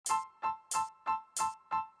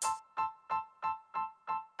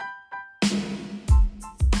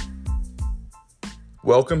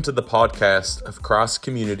Welcome to the podcast of Christ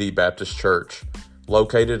Community Baptist Church,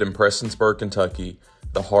 located in Prestonsburg, Kentucky,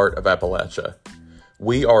 the heart of Appalachia.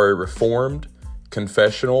 We are a reformed,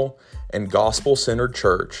 confessional, and gospel-centered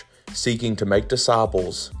church seeking to make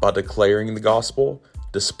disciples by declaring the gospel,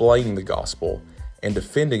 displaying the gospel, and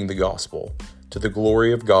defending the gospel to the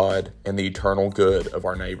glory of God and the eternal good of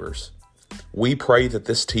our neighbors. We pray that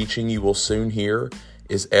this teaching you will soon hear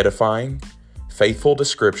is edifying, faithful to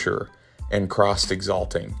Scripture, and Christ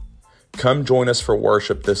exalting. Come join us for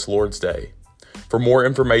worship this Lord's Day. For more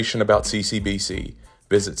information about CCBC,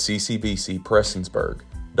 visit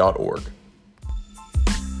ccbcprestonsburg.org.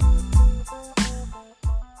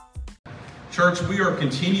 Church, we are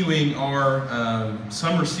continuing our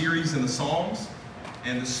summer series in the Psalms,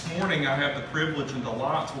 and this morning I have the privilege and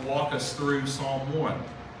delight to walk us through Psalm 1.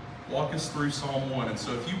 And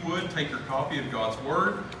so if you would, take your copy of God's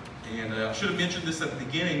Word, and I should have mentioned this at the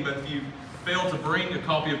beginning, but if you failed to bring a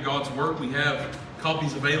copy of God's Word, we have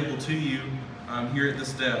copies available to you here at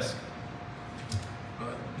this desk. But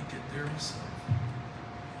let me get there myself.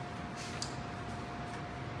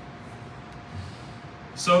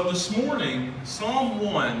 So this morning, Psalm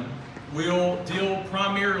 1 will deal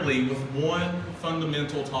primarily with one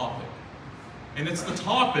fundamental topic, and it's the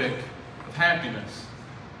topic of happiness.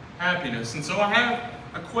 And so I have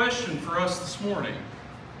a question for us this morning.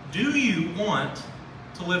 Do you want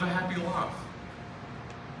to live a happy life?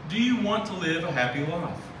 Do you want to live a happy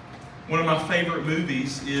life? One of my favorite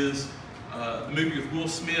movies is the movie with Will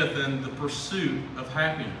Smith and The Pursuit of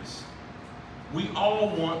Happiness. We all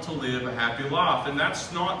want to live a happy life, and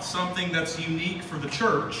that's not something that's unique for the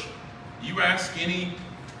church. You ask any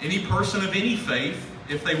person of any faith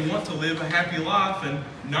if they want to live a happy life, and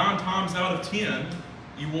 9 times out of 10,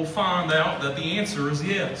 you will find out that the answer is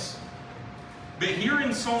yes. But here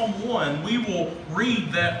in Psalm 1, we will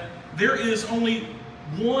read that there is only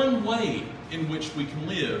one way in which we can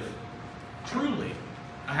live truly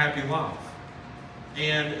a happy life.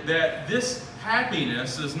 And that this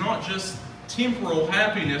happiness is not just temporal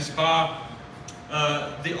happiness by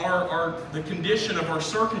the condition of our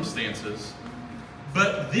circumstances,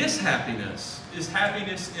 but this happiness is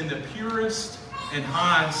happiness in the purest and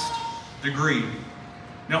highest degree.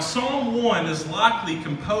 Now, Psalm 1 is likely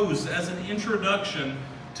composed as an introduction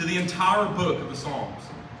to the entire book of the Psalms.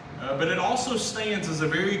 But it also stands as a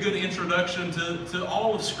very good introduction to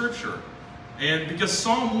all of Scripture. And because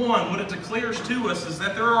Psalm 1, what it declares to us is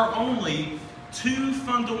that there are only 2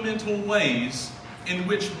 fundamental ways in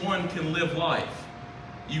which one can live life.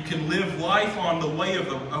 You can live life on the way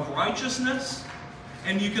of righteousness,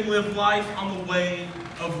 and you can live life on the way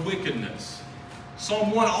of wickedness.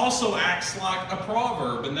 Psalm 1 also acts like a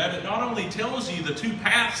proverb in that it not only tells you the 2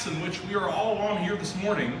 paths in which we are all on here this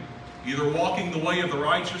morning, either walking the way of the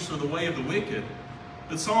righteous or the way of the wicked,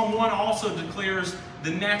 but Psalm 1 also declares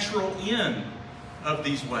the natural end of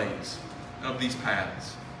these ways, of these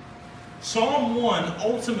paths. Psalm 1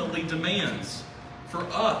 ultimately demands for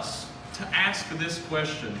us to ask this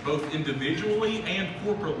question, both individually and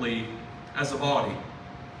corporately as a body.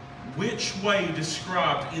 Which way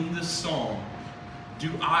described in this psalm do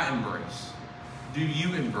I embrace? Do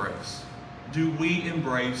you embrace? Do we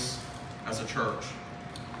embrace as a church?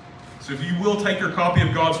 So if you will take your copy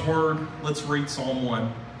of God's Word, let's read Psalm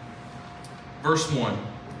 1. Verse 1.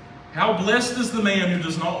 How blessed is the man who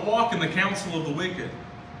does not walk in the counsel of the wicked,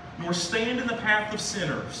 nor stand in the path of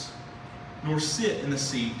sinners, nor sit in the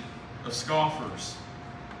seat of scoffers.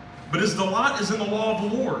 But his delight is in the law of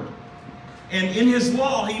the Lord, and in his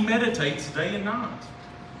law he meditates day and night.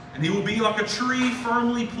 And he will be like a tree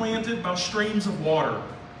firmly planted by streams of water,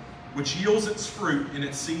 which yields its fruit in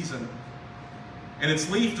its season, and its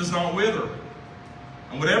leaf does not wither.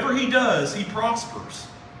 And whatever he does, he prospers.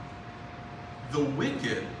 The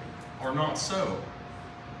wicked are not so,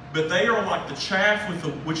 but they are like the chaff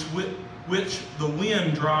which the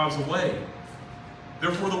wind drives away.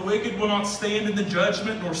 Therefore the wicked will not stand in the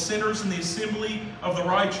judgment, nor sinners in the assembly of the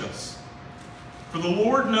righteous. For the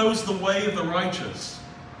Lord knows the way of the righteous.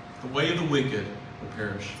 The way of the wicked will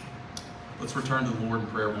perish. Let's return to the Lord in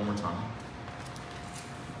prayer one more time.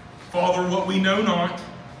 Father, what we know not,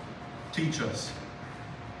 teach us.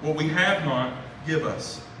 What we have not, give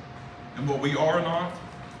us. And what we are not,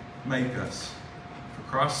 make us. For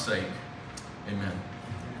Christ's sake, amen.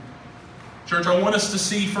 Church, I want us to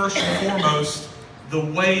see first and foremost the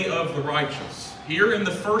way of the righteous. Here in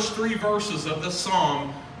the first 3 verses of this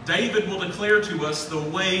psalm, David will declare to us the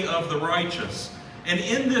way of the righteous. And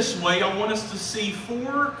in this way, I want us to see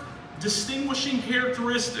 4 distinguishing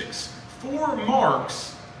characteristics, 4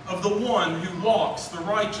 marks of the one who walks the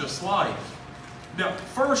righteous life. Now,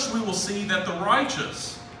 first we will see that the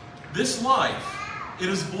righteous, this life, it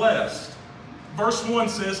is blessed. Verse 1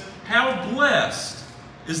 says, how blessed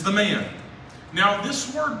is the man. Now,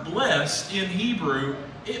 this word blessed in Hebrew,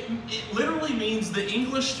 it literally means the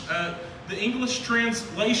English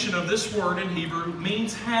translation of this word in Hebrew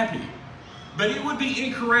means happy. But it would be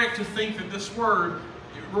incorrect to think that this word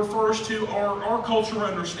refers to our cultural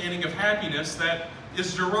understanding of happiness that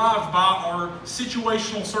is derived by our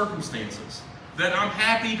situational circumstances. That I'm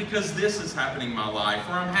happy because this is happening in my life,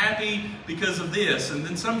 or I'm happy because of this, and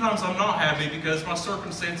then sometimes I'm not happy because my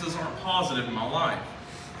circumstances aren't positive in my life.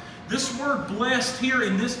 This word blessed here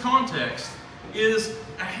in this context is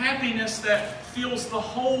a happiness that fills the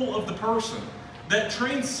whole of the person, that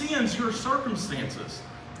transcends your circumstances.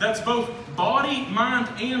 That's both body, mind,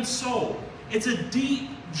 and soul. It's a deep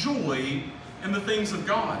joy in the things of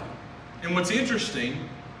God. And what's interesting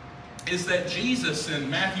is that Jesus in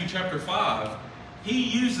Matthew chapter 5, he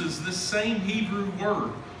uses this same Hebrew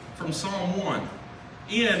word from Psalm 1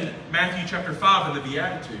 in Matthew chapter 5 in the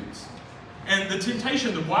Beatitudes. And the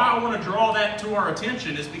temptation, why I want to draw that to our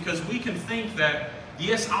attention is because we can think that,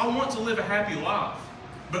 yes, I want to live a happy life.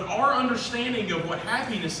 But our understanding of what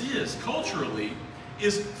happiness is culturally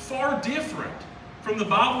is far different from the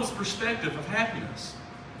Bible's perspective of happiness.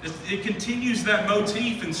 It continues that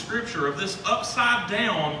motif in Scripture of this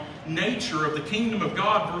upside-down nature of the kingdom of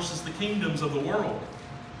God versus the kingdoms of the world.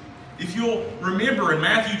 If you'll remember in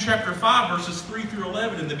Matthew chapter 5, verses 3 through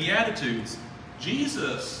 11 in the Beatitudes,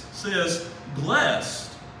 Jesus says,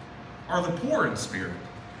 blessed are the poor in spirit,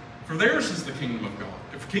 for theirs is the kingdom of God,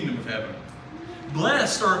 the kingdom of heaven.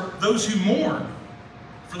 Blessed are those who mourn,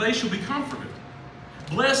 for they shall be comforted.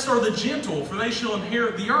 Blessed are the gentle, for they shall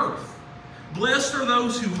inherit the earth. Blessed are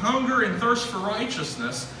those who hunger and thirst for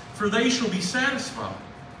righteousness, for they shall be satisfied.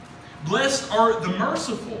 Blessed are the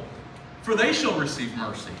merciful, for they shall receive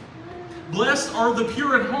mercy. Blessed are the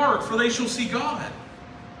pure in heart, for they shall see God.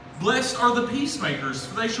 Blessed are the peacemakers,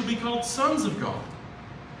 for they shall be called sons of God.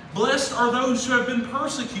 Blessed are those who have been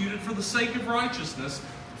persecuted for the sake of righteousness,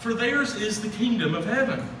 for theirs is the kingdom of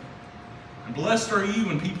heaven. And blessed are you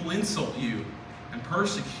when people insult you and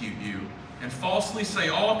persecute you and falsely say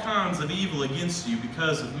all kinds of evil against you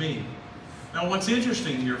because of me. Now what's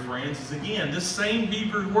interesting here, friends, is again, this same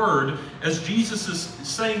Hebrew word, as Jesus is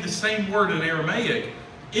saying the same word in Aramaic,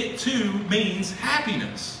 it too means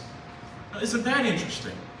happiness. Now, isn't that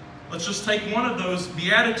interesting? Let's just take one of those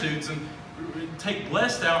Beatitudes and take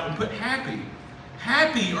blessed out and put happy.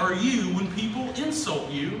 Happy are you when people insult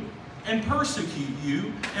you and persecute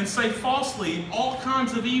you and say falsely all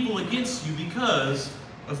kinds of evil against you because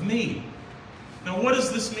of me. Now what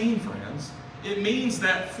does this mean, friends? It means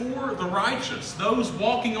that for the righteous, those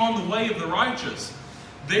walking on the way of the righteous,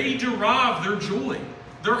 they derive their joy,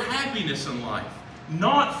 their happiness in life,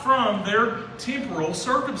 not from their temporal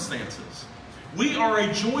circumstances. We are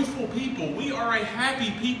a joyful people. We are a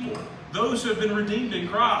happy people, those who have been redeemed in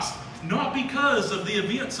Christ, not because of the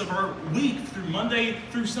events of our week through Monday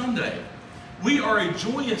through Sunday. We are a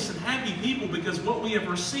joyous and happy people because what we have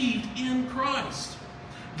received in Christ.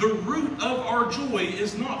 The root of our joy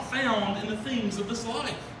is not found in the things of this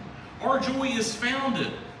life. Our joy is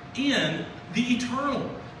founded in the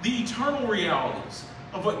eternal realities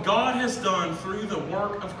of what God has done through the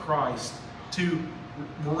work of Christ to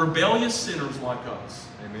rebellious sinners like us.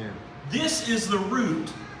 Amen. This is the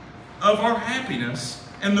root of our happiness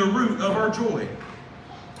and the root of our joy.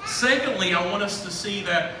 Secondly, I want us to see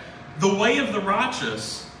that the way of the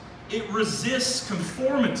righteous, it resists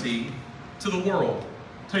conformity to the world.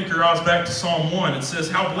 Take your eyes back to Psalm 1. It says,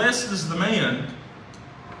 how blessed is the man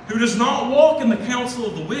who does not walk in the counsel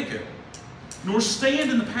of the wicked, nor stand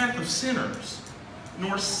in the path of sinners,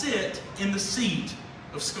 nor sit in the seat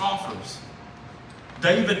of scoffers.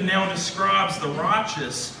 David now describes the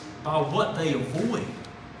righteous by what they avoid.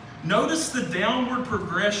 Notice the downward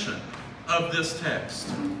progression of this text.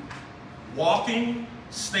 Walking,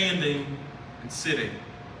 standing, and sitting.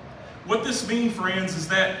 What this means, friends, is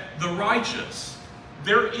that the righteous,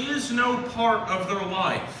 there is no part of their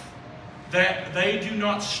life that they do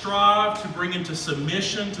not strive to bring into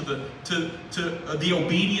submission to the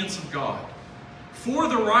obedience of God. For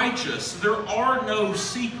the righteous, there are no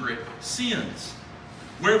secret sins.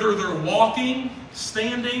 Whether they're walking,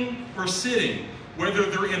 standing, or sitting, whether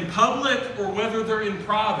they're in public or whether they're in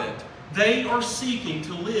private, they are seeking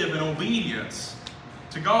to live in obedience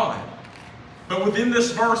to God. But within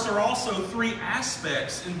this verse are also three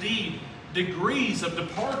aspects, indeed, degrees of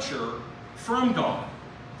departure from God.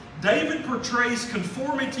 David portrays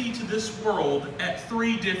conformity to this world at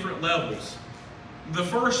three different levels. The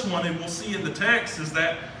first one, and we'll see in the text, is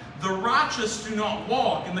that the righteous do not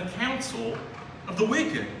walk in the counsel of the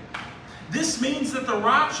wicked. This means that the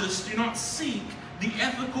righteous do not seek the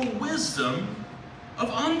ethical wisdom of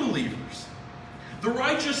unbelievers. The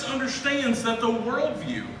righteous understands that the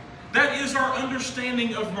worldview, that is our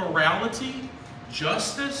understanding of morality,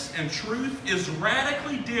 justice, and truth, is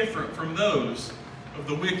radically different from those of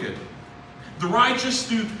the wicked. The righteous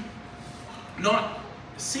do not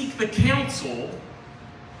seek the counsel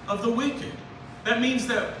of the wicked. That means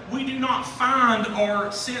that we do not find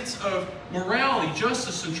our sense of morality,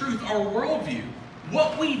 justice, and truth, our worldview,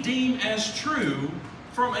 what we deem as true,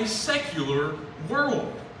 from a secular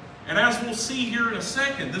world. And as we'll see here in a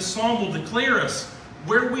second, this psalm will declare us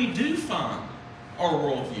where we do find our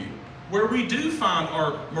worldview, where we do find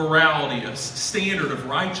our morality, a standard of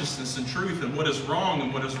righteousness and truth, and what is wrong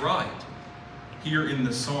and what is right, here in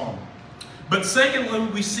this psalm. But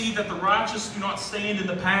secondly, we see that the righteous do not stand in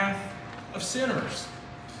the path of sinners.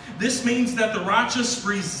 This means that the righteous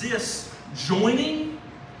resist joining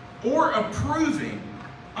or approving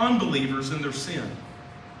unbelievers in their sin.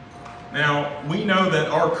 Now, we know that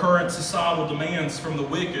our current societal demands from the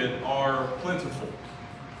wicked are plentiful.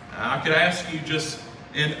 I could ask you just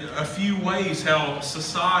in a few ways how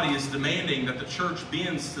society is demanding that the church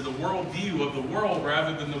bends to the worldview of the world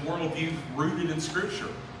rather than the worldview rooted in Scripture.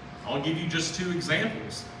 I'll give you just two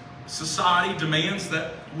examples. Society demands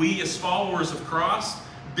that we as followers of Christ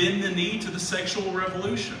bend the knee to the sexual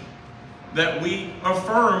revolution, that we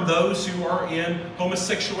affirm those who are in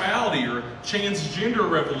homosexuality or transgender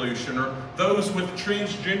revolution, or those with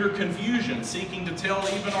transgender confusion, seeking to tell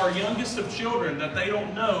even our youngest of children that they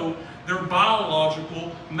don't know their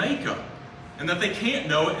biological makeup, and that they can't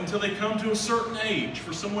know it until they come to a certain age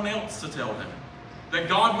for someone else to tell them. That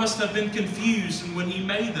God must have been confused when He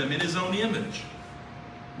made them in His own image.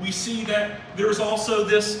 We see that there's also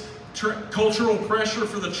this cultural pressure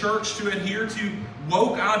for the church to adhere to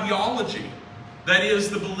woke ideology. That is,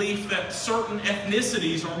 the belief that certain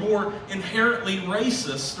ethnicities are more inherently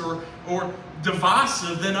racist or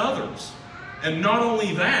divisive than others. And not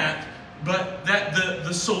only that, but that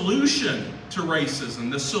the solution to racism,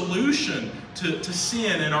 the solution to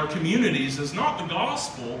sin in our communities is not the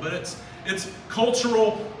gospel, but it's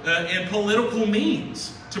cultural and political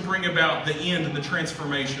means to bring about the end and the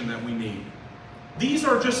transformation that we need. These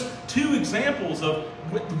are just two examples of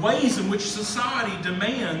ways in which society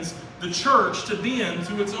demands the church to bend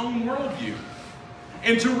to its own worldview.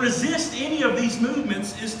 And to resist any of these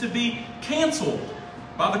movements is to be canceled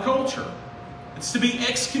by the culture. It's to be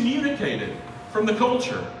excommunicated from the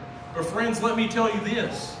culture. But friends, let me tell you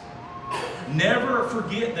this. Never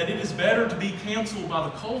forget that it is better to be canceled by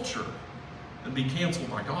the culture than be canceled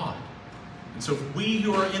by God. And so if we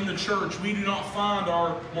who are in the church, we do not find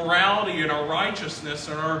our morality and our righteousness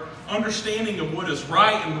and our understanding of what is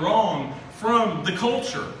right and wrong from the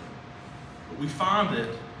culture, but we find it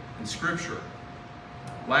in Scripture.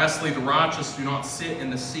 Lastly, the righteous do not sit in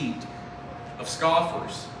the seat of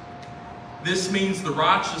scoffers. This means the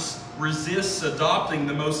righteous resists adopting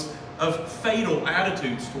the most of fatal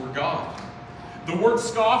attitudes toward God. The word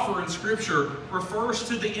scoffer in Scripture refers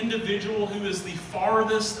to the individual who is the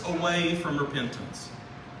farthest away from repentance.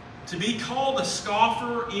 To be called a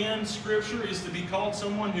scoffer in Scripture is to be called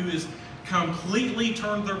someone who is completely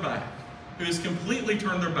turned their back,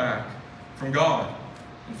 from God.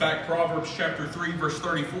 In fact, Proverbs chapter 3, verse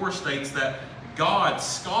 34 states that God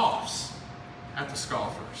scoffs at the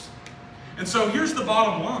scoffers. And so here's the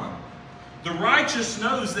bottom line. The righteous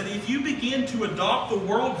knows that if you begin to adopt the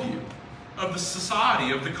worldview of the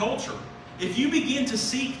society, of the culture, if you begin to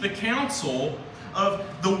seek the counsel of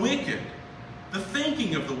the wicked, the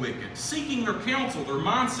thinking of the wicked, seeking their counsel, their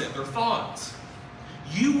mindset, their thoughts,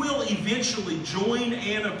 you will eventually join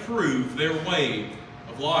and approve their way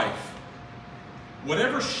of life.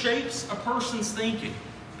 Whatever shapes a person's thinking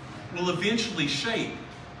will eventually shape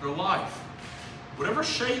their life. Whatever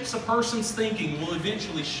shapes a person's thinking will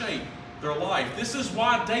eventually shape their life. This is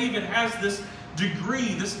why David has this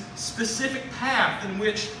degree, this specific path in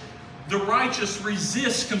which the righteous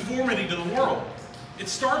resist conformity to the world. It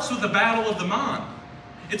starts with the battle of the mind.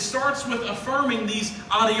 It starts with affirming these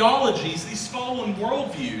ideologies, these fallen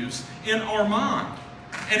worldviews in our mind.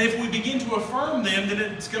 And if we begin to affirm them, then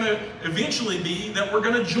it's going to eventually be that we're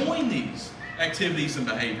going to join these activities and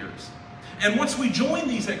behaviors. And once we join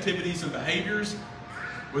these activities and behaviors,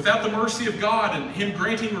 without the mercy of God and Him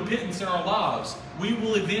granting repentance in our lives, we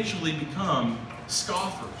will eventually become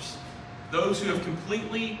scoffers, those who have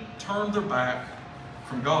completely turned their back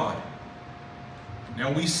from God.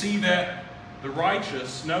 Now we see that the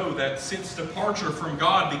righteous know that since departure from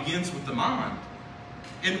God begins with the mind,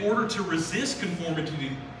 in order to resist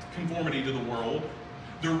conformity conformity to the world.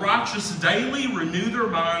 The righteous daily renew their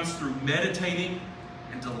minds through meditating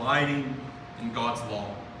and delighting in God's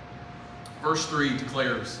law. Verse 3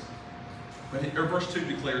 declares, verse 2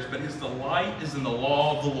 declares, but his delight is in the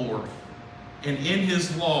law of the Lord, and in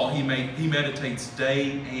his law he meditates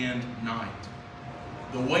day and night.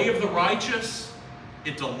 The way of the righteous,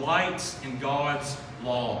 it delights in God's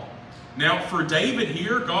law. Now, for David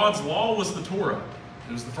here, God's law was the Torah.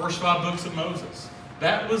 It was the first 5 books of Moses.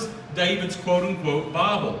 That was David's quote-unquote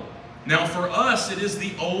Bible. Now, for us, it is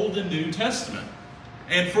the Old and New Testament.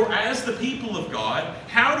 And for as the people of God,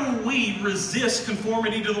 how do we resist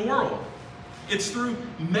conformity to the world? It's through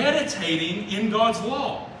meditating in God's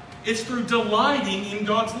law. It's through delighting in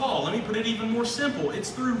God's law. Let me put it even more simple. It's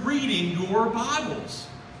through reading your Bibles.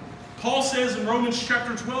 Paul says in Romans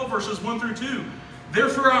chapter 12, verses 1 through 2,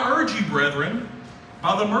 therefore I urge you, brethren,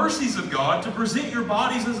 by the mercies of God, to present your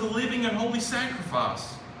bodies as a living and holy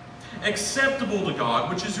sacrifice, acceptable to God,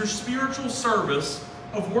 which is your spiritual service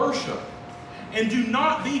of worship. And do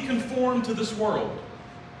not be conformed to this world.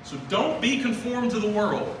 So don't be conformed to the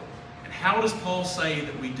world. And how does Paul say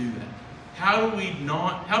that we do that? How do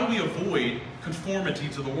we avoid conformity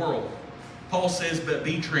to the world? Paul says, but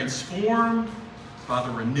be transformed by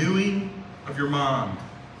the renewing of your mind,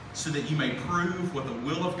 so that you may prove what the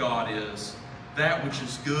will of God is, that which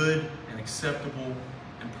is good and acceptable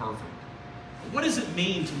and perfect. What does it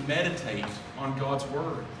mean to meditate on God's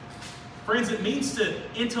Word? Friends, it means to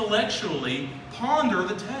intellectually ponder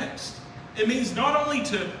the text. It means not only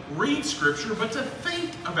to read Scripture, but to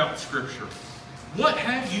think about Scripture. What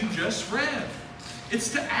have you just read?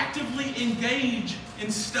 It's to actively engage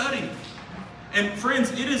in study. And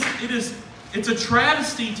friends, it's a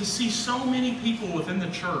travesty to see so many people within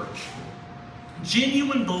the church,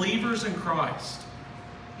 genuine believers in Christ,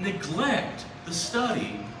 neglect the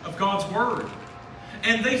study of God's Word.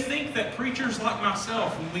 And they think that preachers like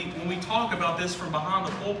myself, when we talk about this from behind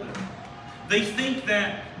the pulpit, they think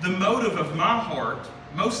that the motive of my heart,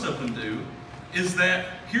 most of them do, is that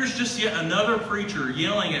here's just yet another preacher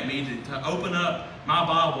yelling at me to open up my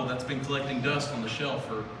Bible that's been collecting dust on the shelf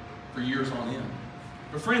for years on end.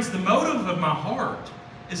 But friends, the motive of my heart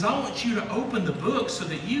is I want you to open the book so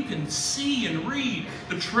that you can see and read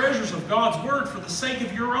the treasures of God's Word for the sake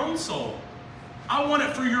of your own soul. I want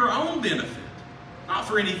it for your own benefit, not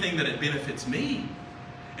for anything that it benefits me.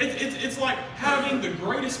 It's like having the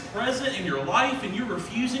greatest present in your life and you're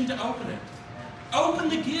refusing to open it. Open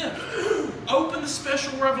the gift. Open the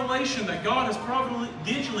special revelation that God has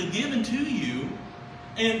providentially given to you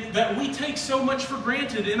and that we take so much for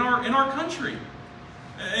granted in our country.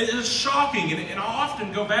 It's shocking, and I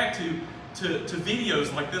often go back to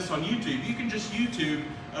videos like this on YouTube. You can just YouTube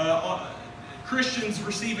Christians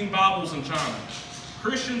receiving Bibles in China,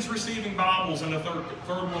 Christians receiving Bibles in a third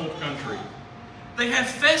world country. They have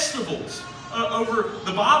festivals over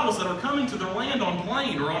the Bibles that are coming to their land on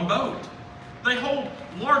plane or on boat. They hold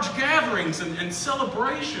large gatherings and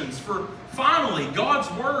celebrations for finally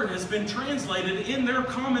God's Word has been translated in their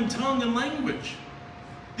common tongue and language.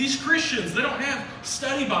 These Christians, they don't have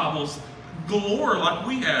study Bibles galore like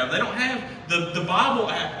we have. They don't have the Bible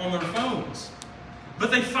app on their phones.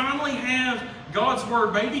 But they finally have God's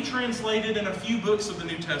Word maybe translated in a few books of the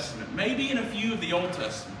New Testament, maybe in a few of the Old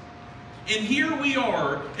Testament. And here we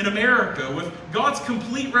are in America with God's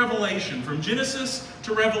complete revelation from Genesis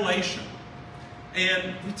to Revelation.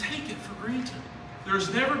 And we take it for granted.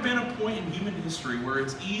 There's never been a point in human history where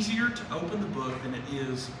it's easier to open the book than it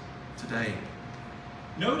is today.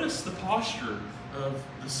 Notice the posture of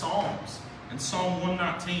the Psalms in Psalm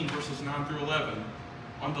 119, verses 9 through 11,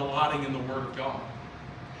 on delighting in the Word of God.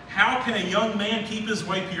 How can a young man keep his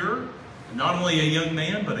way pure? And not only a young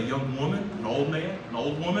man, but a young woman, an old man, an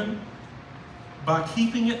old woman, by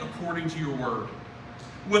keeping it according to your word.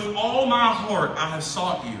 With all my heart I have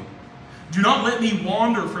sought you. Do not let me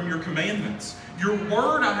wander from your commandments. Your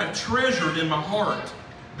word I have treasured in my heart,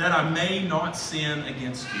 that I may not sin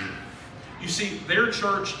against you. You see, their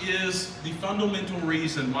church is the fundamental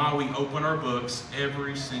reason why we open our books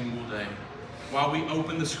every single day, why we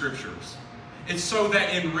open the Scriptures. It's so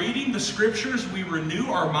that in reading the Scriptures, we renew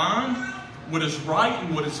our mind, what is right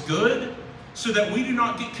and what is good, so that we do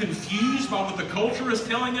not get confused by what the culture is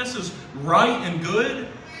telling us is right and good,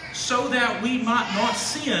 so that we might not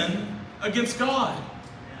sin against God.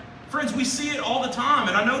 Friends, we see it all the time,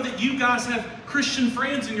 and I know that you guys have Christian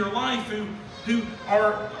friends in your life who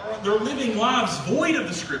are they're living lives void of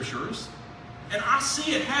the Scriptures, and I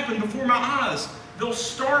see it happen before my eyes. They'll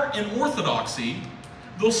start in orthodoxy,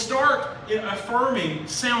 they'll start in affirming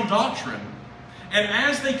sound doctrine, And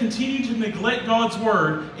as they continue to neglect God's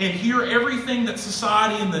Word and hear everything that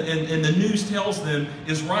society and the news tells them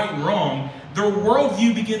is right and wrong, their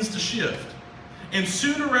worldview begins to shift. And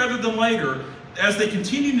sooner rather than later, as they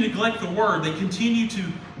continue to neglect the Word, they continue to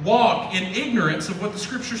walk in ignorance of what the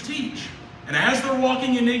Scriptures teach. And as they're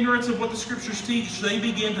walking in ignorance of what the Scriptures teach, they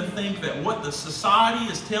begin to think that what the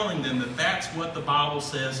society is telling them, that that's what the Bible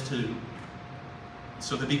says too.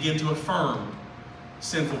 So they begin to affirm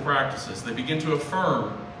sinful practices. They begin to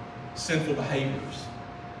affirm sinful behaviors.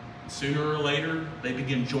 Sooner or later, they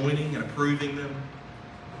begin joining and approving them.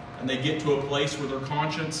 And they get to a place where their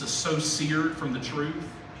conscience is so seared from the truth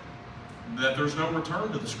that there's no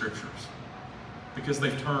return to the Scriptures because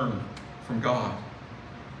they've turned from God.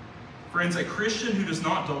 Friends, a Christian who does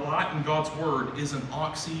not delight in God's Word is an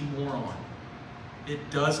oxymoron. It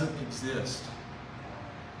doesn't exist.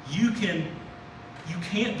 You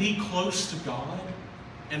can't be close to God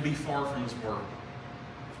and be far from His Word.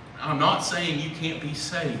 I'm not saying you can't be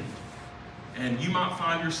saved. And you might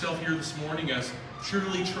find yourself here this morning as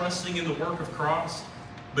truly trusting in the work of Christ,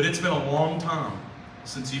 but it's been a long time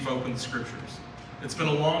since you've opened the Scriptures. It's been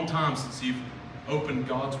a long time since you've opened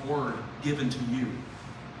God's Word given to you.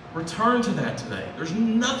 Return to that today. There's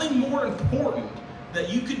nothing more important that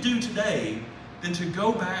you could do today than to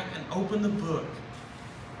go back and open the book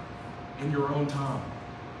in your own time.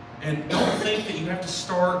 And don't think that you have to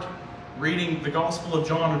start reading the Gospel of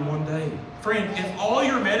John in one day. Friend, if all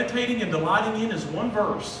you're meditating and delighting in is one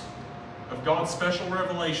verse of God's special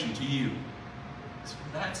revelation to you,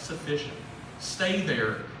 that's sufficient. Stay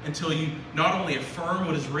there until you not only affirm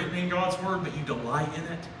what is written in God's Word, but you delight in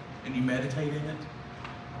it and you meditate in it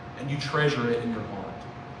and you treasure it in your heart.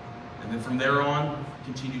 And then from there on,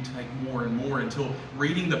 continue to take more and more until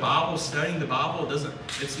reading the Bible, studying the Bible,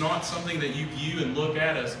 it's not something that you view and look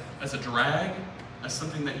at as a drag, as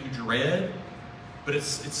something that you dread, but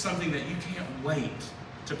it's something that you can't wait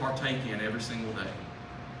to partake in every single day.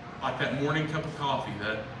 Like that morning cup of coffee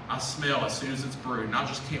that I smell as soon as it's brewed, and I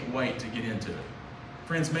just can't wait to get into it.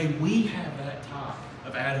 Friends, may we have that type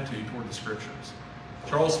of attitude toward the Scriptures.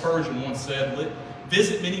 Charles Spurgeon once said,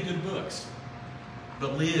 visit many good books,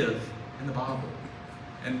 but live in the Bible.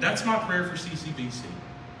 And that's my prayer for CCBC,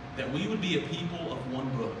 that we would be a people of one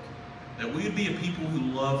book, that we would be a people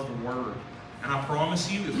who love the Word. And I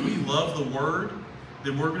promise you, if we love the Word,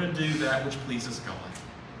 then we're going to do that which pleases God,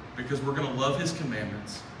 because we're going to love His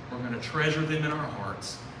commandments, we're going to treasure them in our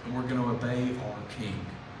hearts, and we're going to obey our King.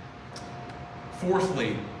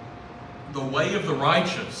 Fourthly, the way of the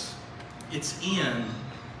righteous, its end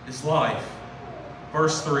is life.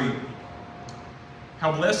 Verse 3.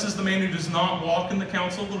 How blessed is the man who does not walk in the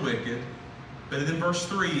counsel of the wicked. But in verse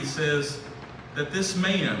 3 it says that this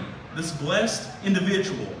man, this blessed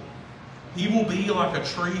individual, he will be like a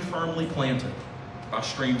tree firmly planted by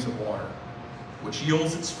streams of water, which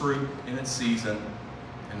yields its fruit in its season,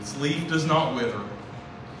 and its leaf does not wither,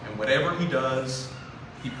 and whatever he does,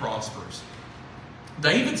 he prospers.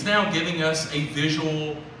 David's now giving us a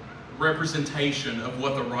visual representation of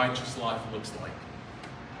what the righteous life looks like.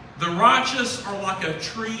 The righteous are like a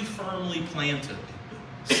tree firmly planted.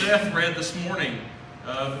 Seth read this morning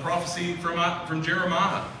the prophecy from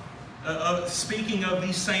Jeremiah, speaking of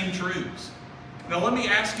these same truths. Now let me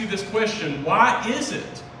ask you this question. Why is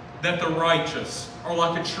it that the righteous are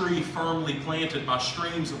like a tree firmly planted by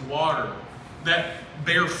streams of water that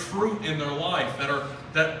bear fruit in their life,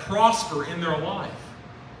 that prosper in their life?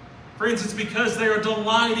 Friends, it's because they are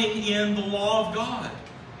delighting in the law of God.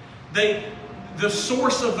 The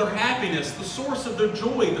source of their happiness, the source of their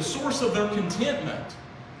joy, the source of their contentment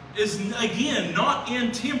is, again, not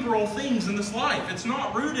in temporal things in this life. It's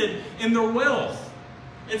not rooted in their wealth.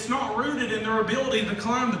 It's not rooted in their ability to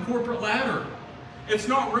climb the corporate ladder. It's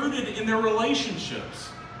not rooted in their relationships.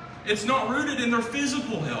 It's not rooted in their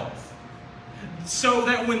physical health. So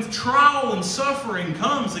that when trial and suffering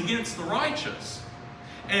comes against the righteous,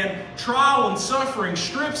 and trial and suffering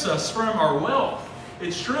strips us from our wealth,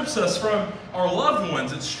 it strips us from our loved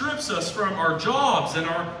ones, it strips us from our jobs and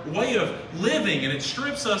our way of living, and it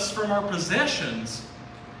strips us from our possessions,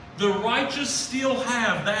 the righteous still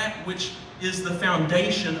have that which is the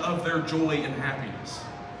foundation of their joy and happiness.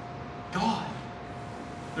 God.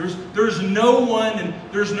 There's no one and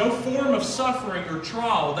there's no form of suffering or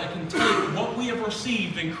trial that can take what we have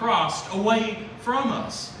received in Christ away from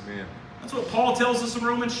us. Amen. That's what Paul tells us in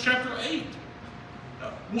Romans chapter 8.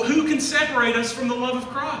 Who can separate us from the love of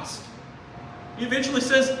Christ? He eventually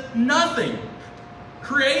says, nothing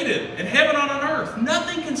created in heaven and on earth,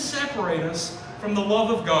 nothing can separate us from the love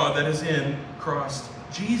of God that is in Christ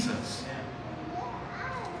Jesus.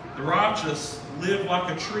 The righteous live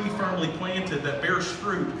like a tree firmly planted that bears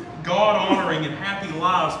fruit, God-honoring and happy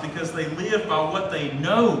lives because they live by what they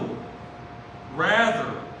know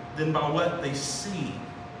rather than by what they see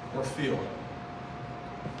or feel.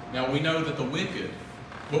 Now we know that the wicked,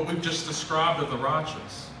 what we've just described of the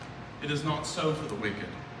righteous, it is not so for the wicked.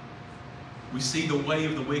 We see the way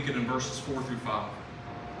of the wicked in verses 4 through 5.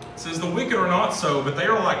 It says, the wicked are not so, but they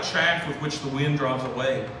are like chaff with which the wind drives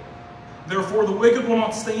away. Therefore the wicked will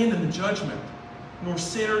not stand in the judgment, nor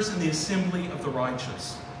sinners in the assembly of the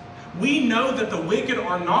righteous. We know that the wicked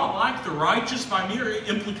are not like the righteous by mere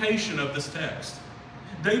implication of this text.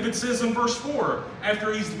 David says in verse 4,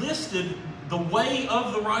 after he's listed the way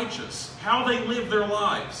of the righteous, how they live their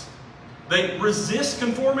lives. They resist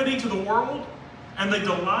conformity to the world, and they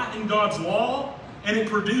delight in God's law, and it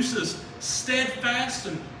produces steadfast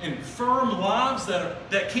and firm lives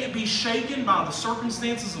that can't be shaken by the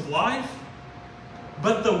circumstances of life.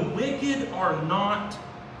 But the wicked are not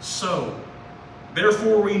so.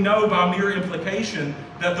 Therefore we know by mere implication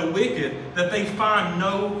that the wicked, that they find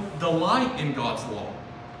no delight in God's law.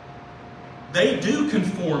 They do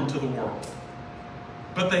conform to the world,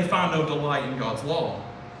 but they find no delight in God's law.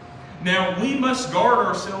 Now, we must guard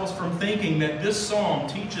ourselves from thinking that this psalm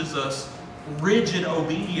teaches us rigid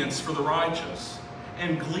obedience for the righteous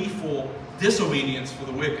and gleeful disobedience for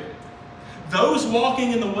the wicked. Those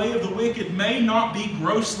walking in the way of the wicked may not be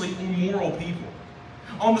grossly immoral people.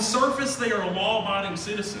 On the surface, they are law-abiding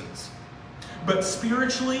citizens. But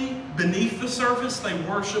spiritually, beneath the surface, they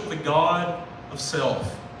worship the god of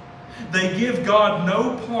self. They give God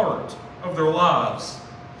no part of their lives.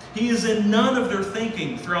 He is in none of their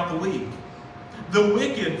thinking throughout the week. The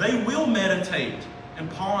wicked, they will meditate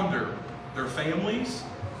and ponder their families,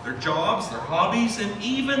 their jobs, their hobbies, and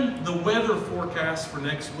even the weather forecast for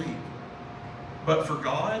next week. But for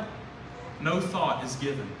God, no thought is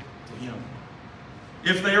given to Him.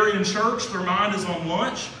 If they are in church, their mind is on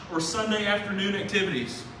lunch or Sunday afternoon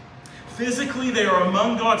activities. Physically, they are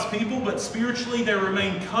among God's people, but spiritually, they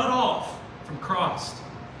remain cut off from Christ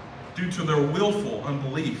due to their willful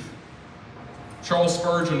unbelief. Charles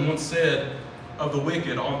Spurgeon once said of the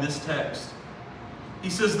wicked on this text, he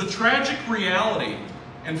says, the tragic reality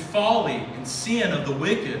and folly and sin of the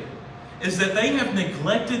wicked is that they have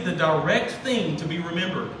neglected the direct thing to be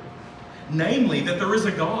remembered, namely that there is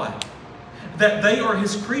a God, that they are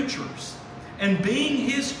His creatures, and being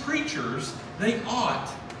His creatures, they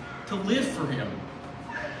ought to live for Him.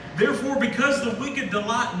 Therefore, because the wicked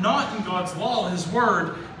delight not in God's law, His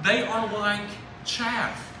word, they are like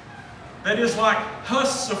chaff. That is, like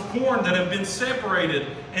husks of corn that have been separated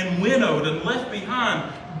and winnowed and left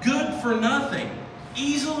behind, good for nothing,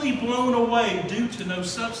 easily blown away due to no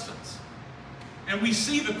substance. And we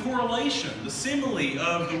see the correlation, the simile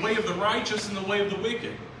of the way of the righteous and the way of the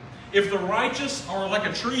wicked. If the righteous are like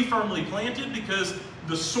a tree firmly planted because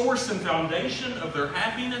the source and foundation of their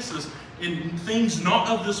happiness is in things not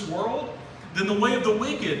of this world, then the way of the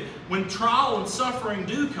wicked, when trial and suffering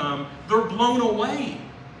do come, they're blown away.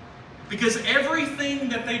 Because everything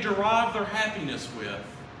that they derive their happiness with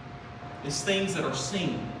is things that are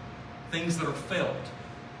seen, things that are felt,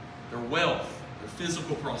 their wealth, their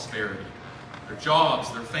physical prosperity, their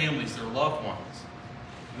jobs, their families, their loved ones.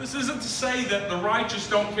 And this isn't to say that the righteous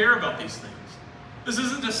don't care about these things. This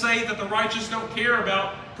isn't to say that the righteous don't care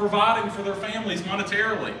about providing for their families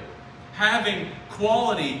monetarily, having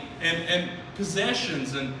quality and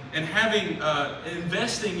possessions, and having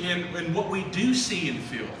investing in what we do see and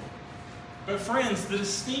feel. But friends, the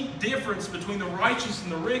distinct difference between the righteous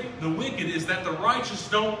and the wicked is that the righteous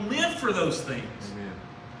don't live for those things. Amen.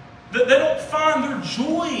 They don't find their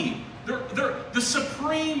joy. The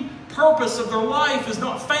supreme purpose of their life is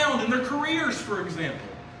not found in their careers, for example.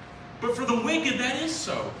 But for the wicked, that is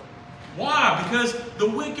so. Why? Because the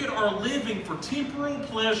wicked are living for temporal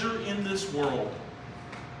pleasure in this world.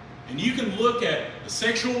 And you can look at the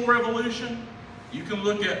sexual revolution, you can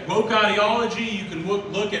look at woke ideology, you can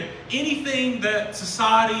look at anything that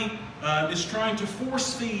society is trying to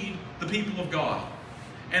force feed the people of God.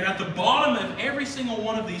 And at the bottom of every single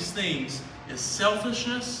one of these things is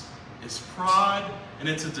selfishness, is pride, and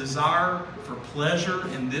it's a desire for pleasure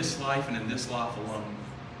in this life and in this life alone.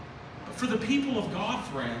 But for the people of God,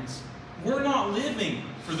 friends, we're not living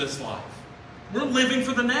for this life. We're living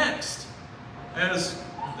for the next. As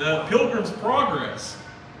the Pilgrim's Progress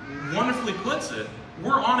wonderfully puts it,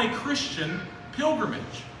 we're on a Christian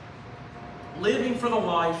pilgrimage, living for the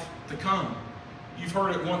life to come. You've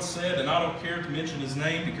heard it once said, and I don't care to mention his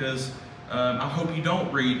name because I hope you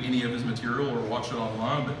don't read any of his material or watch it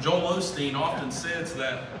online, but Joel Osteen often says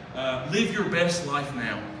that live your best life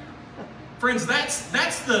now. Friends, that's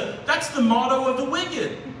the motto of the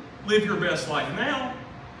wicked. Live your best life now.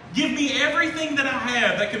 Give me everything that I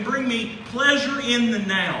have that can bring me pleasure in the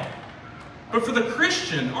now. But for the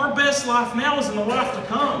Christian, our best life now is in the life to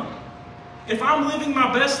come. If I'm living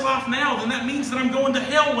my best life now, then that means that I'm going to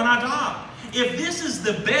hell when I die. If this is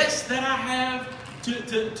the best that I have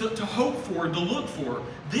to hope for, to look for,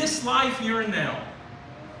 this life here and now,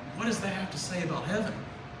 what does that have to say about heaven?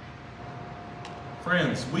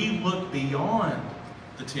 Friends, we look beyond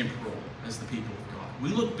the temporal as the people of God. We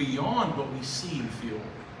look beyond what we see and feel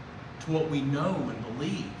to what we know and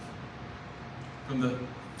believe from the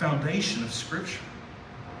foundation of Scripture.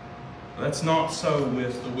 That's not so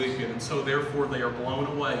with the wicked, and so therefore they are blown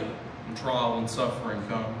away when trial and suffering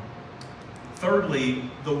come. Thirdly,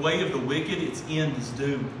 the way of the wicked, its end is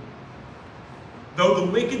doom. Though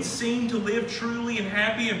the wicked seem to live truly and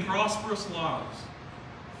happy and prosperous lives,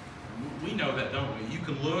 we know that, don't we? You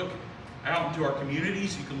can look out into our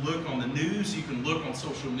communities, you can look on the news, you can look on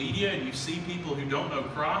social media, and you see people who don't know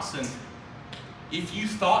Christ, and if you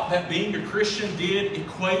thought that being a Christian did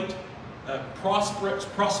equate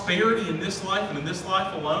prosperity in this life and in this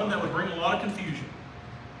life alone, that would bring a lot of confusion.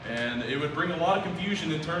 And it would bring a lot of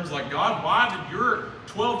confusion in terms like, God, why did your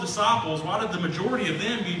 12 disciples, why did the majority of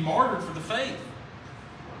them be martyred for the faith?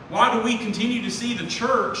 Why do we continue to see the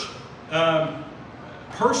church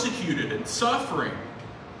persecuted and suffering?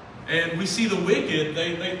 And we see the wicked,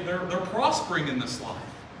 they're prospering in this life.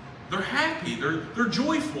 They're happy, they're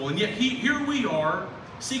joyful, and yet here we are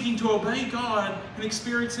seeking to obey God and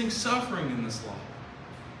experiencing suffering in this life.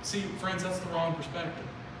 See, friends, that's the wrong perspective.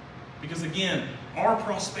 Because again, our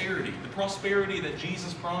prosperity, the prosperity that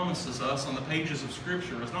Jesus promises us on the pages of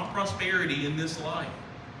Scripture, is not prosperity in this life.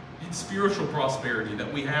 It's spiritual prosperity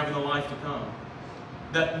that we have in the life to come.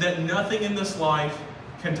 That nothing in this life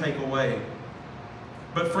can take away.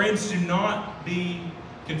 But friends, do not be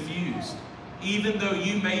confused. Even though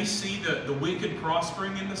you may see the wicked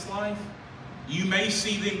prospering in this life, you may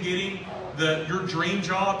see them getting your dream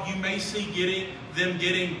job, you may see them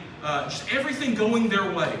getting just everything going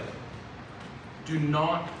their way. Do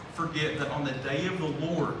not forget that on the day of the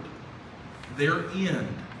Lord, their end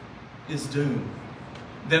is doom.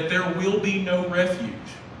 That there will be no refuge.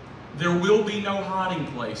 There will be no hiding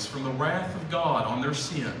place from the wrath of God on their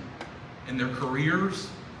sin, in their careers,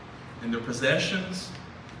 in their possessions,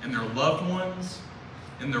 in their loved ones,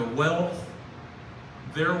 in their wealth.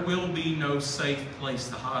 There will be no safe place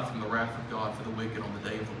to hide from the wrath of God for the wicked on the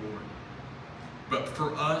day of the Lord. But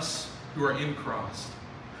for us who are in Christ,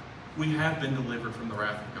 we have been delivered from the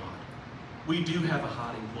wrath of God. We do have a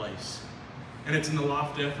hiding place, and it's in the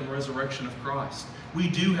life, death, and resurrection of Christ. We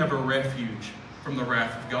do have a refuge from the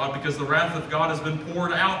wrath of God because the wrath of God has been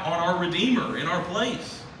poured out on our Redeemer in our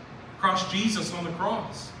place, Christ Jesus on the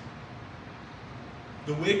cross.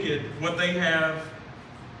 The wicked, what they have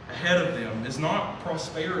ahead of them is not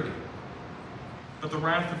prosperity, but the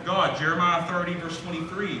wrath of God. Jeremiah 30, verse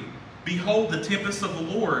 23, behold, the tempest of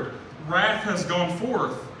the Lord, wrath has gone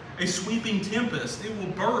forth, a sweeping tempest. It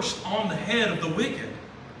will burst on the head of the wicked.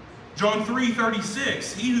 John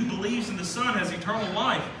 3:36, he who believes in the Son has eternal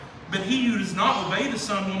life, but he who does not obey the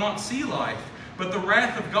Son will not see life, but the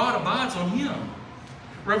wrath of God abides on him.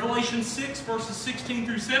 Revelation 6, verses 16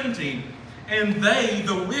 through 17, and they,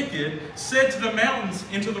 the wicked, said to the mountains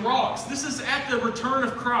and to the rocks. This is at the return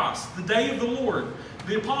of Christ, the day of the Lord.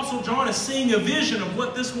 The Apostle John is seeing a vision of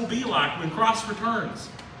what this will be like when Christ returns.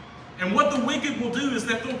 And what the wicked will do is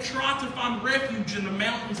that they'll try to find refuge in the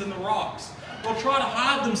mountains and the rocks. They'll try to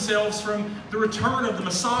hide themselves from the return of the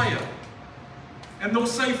Messiah. And they'll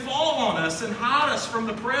say, fall on us and hide us from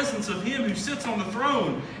the presence of him who sits on the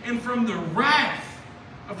throne and from the wrath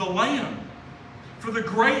of the Lamb. For the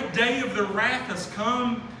great day of their wrath has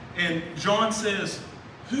come, and John says,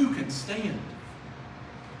 who can stand?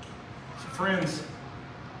 So friends,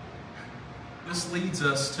 this leads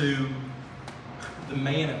us to the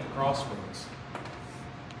man at the crossroads.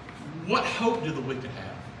 What hope do the wicked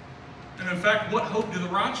have? And in fact, what hope do the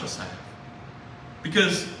righteous have?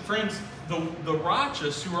 Because, friends, the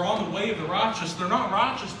righteous who are on the way of the righteous, they're not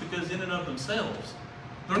righteous because in and of themselves.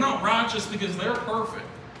 They're not righteous because they're perfect.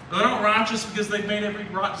 They're not righteous because they've made every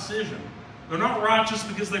right decision. They're not righteous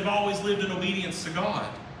because they've always lived in obedience to God.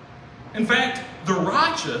 In fact, the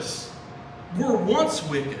righteous were once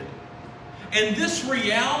wicked. And this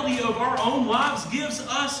reality of our own lives gives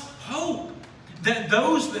us hope that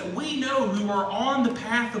those that we know who are on the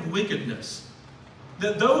path of wickedness,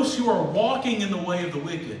 that those who are walking in the way of the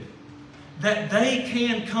wicked, that they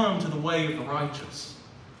can come to the way of the righteous,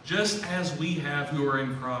 just as we have who are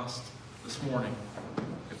in Christ this morning.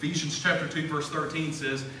 If Ephesians chapter 2, verse 13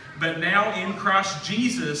 says, "But now in Christ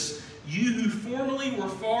Jesus, you who formerly were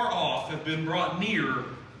far off have been brought near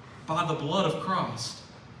by the blood of Christ."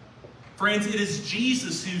 Friends, it is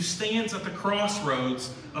Jesus who stands at the crossroads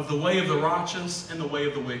of the way of the righteous and the way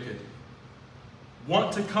of the wicked.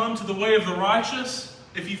 Want to come to the way of the righteous?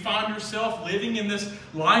 If you find yourself living in this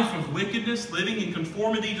life of wickedness, living in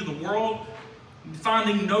conformity to the world,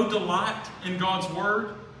 finding no delight in God's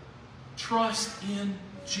Word, trust in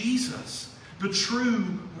Jesus, the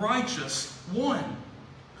true righteous one.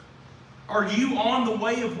 Are you on the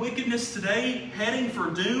way of wickedness today, heading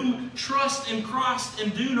for doom? Trust in Christ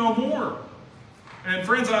and do no more. And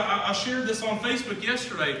friends, I shared this on Facebook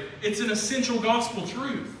yesterday. It's an essential gospel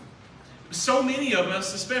truth. So many of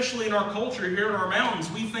us, especially in our culture here in our mountains,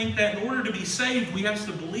 we think that in order to be saved, we have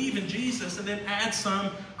to believe in Jesus and then add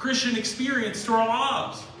some Christian experience to our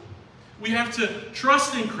lives. We have to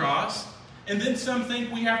trust in Christ, and then some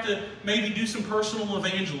think we have to maybe do some personal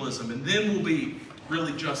evangelism, and then we'll be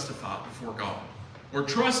really justified before God. Or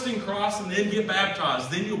trust in Christ and then get baptized,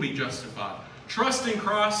 then you'll be justified. Trust in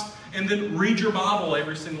Christ and then read your Bible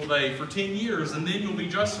every single day for 10 years and then you'll be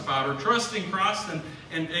justified. Or trust in Christ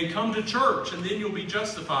and come to church and then you'll be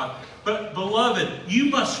justified. But beloved, you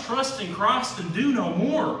must trust in Christ and do no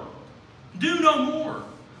more. Do no more.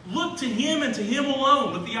 Look to Him and to Him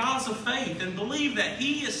alone with the eyes of faith and believe that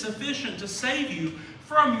He is sufficient to save you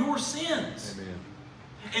from your sins. Amen.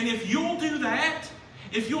 And if you'll do that,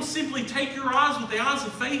 if you'll simply take your eyes with the eyes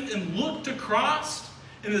of faith and look to Christ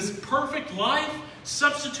in His perfect life,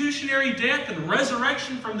 substitutionary death, and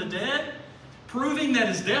resurrection from the dead, proving that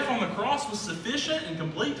His death on the cross was sufficient and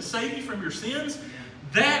complete to save you from your sins,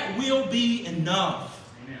 that will be enough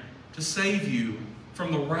to save you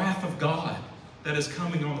from the wrath of God that is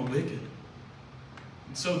coming on the wicked.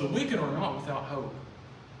 And so the wicked are not without hope,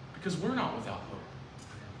 because we're not without hope.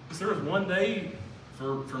 Because there was one day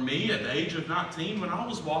for me at the age of 19 when I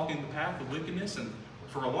was walking the path of wickedness, and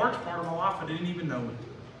for a large part of my life I didn't even know it.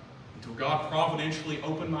 Until God providentially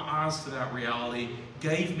opened my eyes to that reality,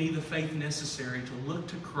 gave me the faith necessary to look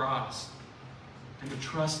to Christ and to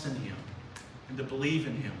trust in Him and to believe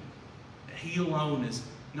in Him. That He alone is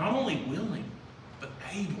not only willing, but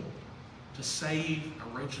able to save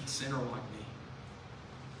a wretched sinner like me.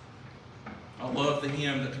 I love the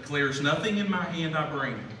hymn that declares, "Nothing in my hand I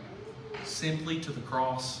bring, simply to the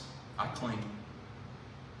cross I cling."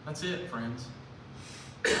 That's it, friends.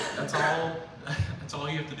 That's all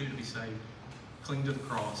you have to do to be saved. Cling to the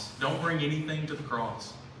cross. Don't bring anything to the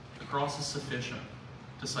cross. The cross is sufficient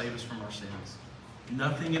to save us from our sins.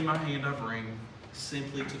 Nothing in my hand I bring,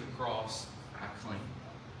 simply to the cross I cling.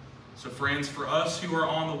 So friends, for us who are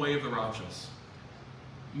on the way of the righteous,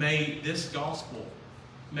 may this gospel,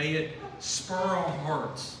 may it spur our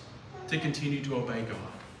hearts to continue to obey God,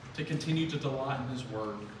 to continue to delight in His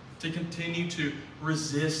Word, to continue to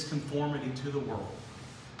resist conformity to the world.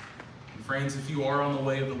 And friends, if you are on the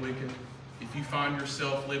way of the wicked, if you find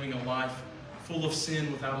yourself living a life full of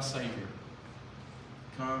sin without a Savior,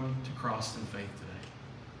 come to Christ in faith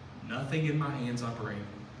today. Nothing in my hands I bring,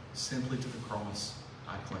 simply to the cross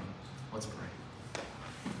I cling. Let's pray.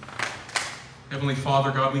 Heavenly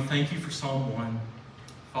Father, God, we thank You for Psalm 1.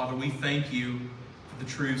 Father, we thank You for the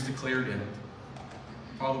truths declared in it.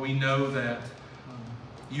 Father, we know that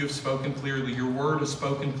You have spoken clearly. Your Word has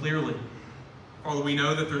spoken clearly. Father, we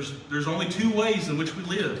know that there's only two ways in which we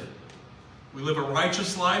live. We live a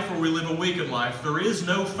righteous life or we live a wicked life. There is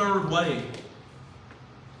no third way.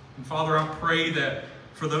 And Father, I pray that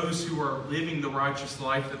for those who are living the righteous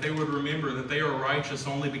life, that they would remember that they are righteous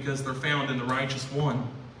only because they're found in the righteous one.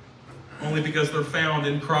 Only because they're found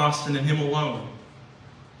in Christ and in Him alone.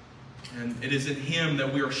 And it is in Him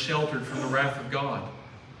that we are sheltered from the wrath of God.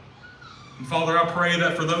 And Father, I pray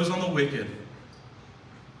that for those on the wicked,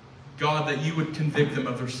 God, that You would convict them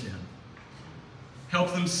of their sin.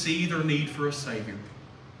 Help them see their need for a Savior.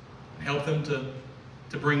 Help them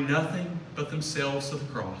to bring nothing but themselves to the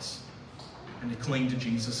cross and to cling to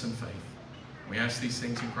Jesus in faith. We ask these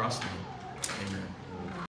things in Christ's name. Amen.